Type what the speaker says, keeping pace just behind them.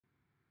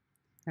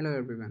Hello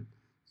everyone.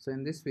 So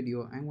in this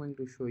video I'm going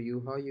to show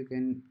you how you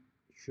can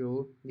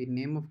show the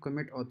name of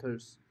commit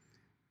authors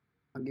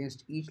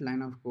against each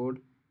line of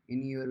code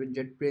in your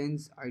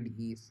JetBrains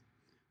IDEs.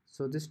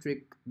 So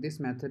this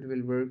method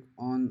will work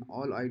on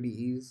all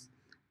IDEs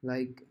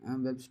like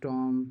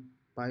WebStorm,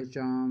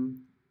 PyCharm,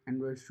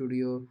 Android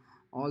Studio,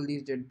 all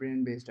these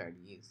JetBrains based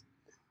IDEs.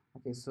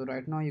 Okay, so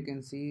right now you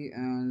can see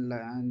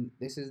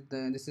this is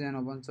an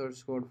open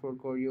source code for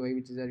Core UI,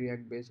 which is a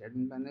React based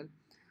admin panel.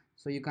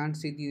 So you can't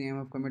see the name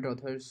of commit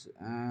authors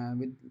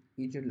with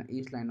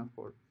each line of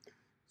code.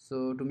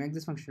 So to make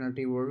this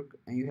functionality work,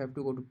 you have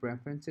to go to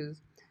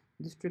preferences.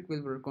 This trick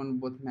will work on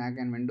both Mac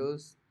and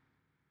Windows.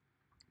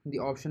 The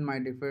option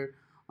might differ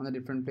on the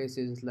different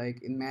places.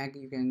 Like in Mac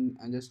you can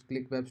just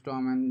click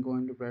WebStorm and go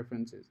into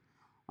preferences.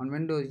 On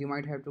Windows you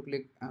might have to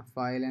click a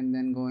file and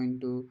then go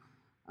into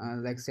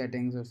like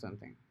settings or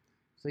something.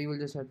 So you will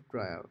just have to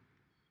try out.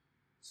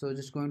 So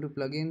just go into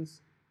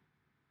plugins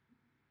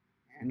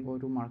and go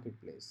to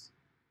marketplace.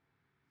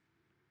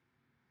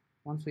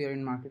 Once we are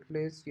in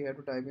marketplace, you have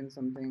to type in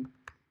something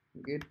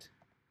git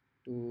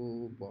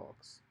to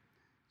box.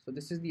 So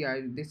this is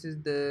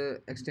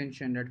the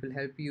extension that will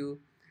help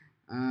you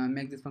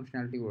make this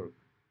functionality work.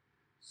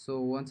 So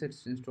once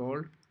it's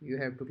installed, you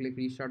have to click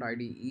restart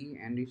IDE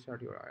and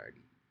restart your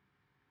IDE.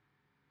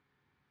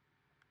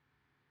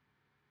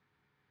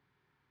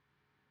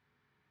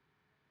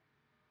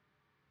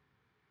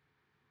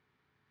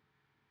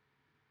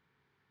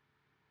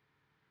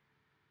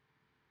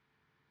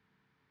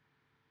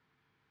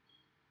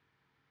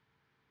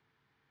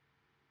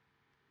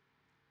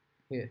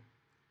 Here,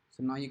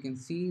 so now you can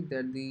see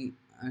that the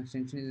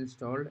extension is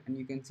installed, and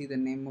you can see the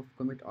name of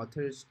commit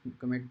authors,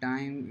 commit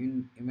time,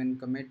 in even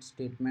commit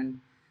statement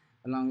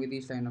along with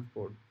each line of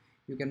code.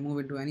 You can move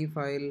into any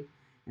file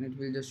and it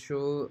will just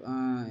show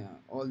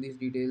all these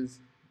details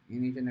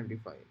in each and every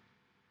file.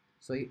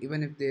 So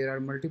even if there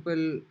are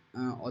multiple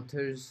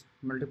authors,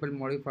 multiple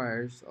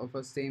modifiers of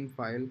a same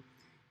file,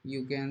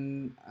 you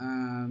can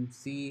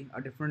see a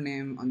different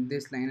name on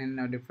this line and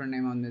a different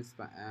name on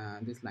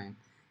this line.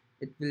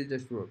 It will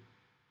just work.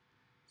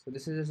 So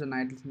this is just a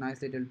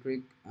nice little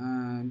trick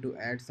to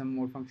add some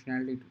more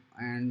functionality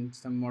and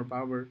some more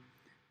power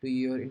to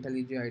your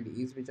IntelliJ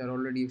IDEs, which are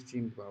already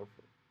extremely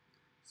powerful.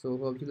 So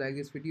hope you like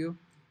this video.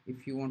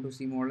 If you want to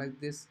see more like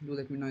this, do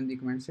let me know in the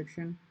comment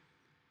section.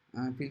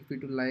 Feel free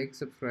to like,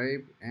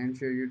 subscribe and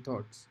share your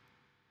thoughts.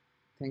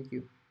 Thank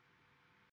you.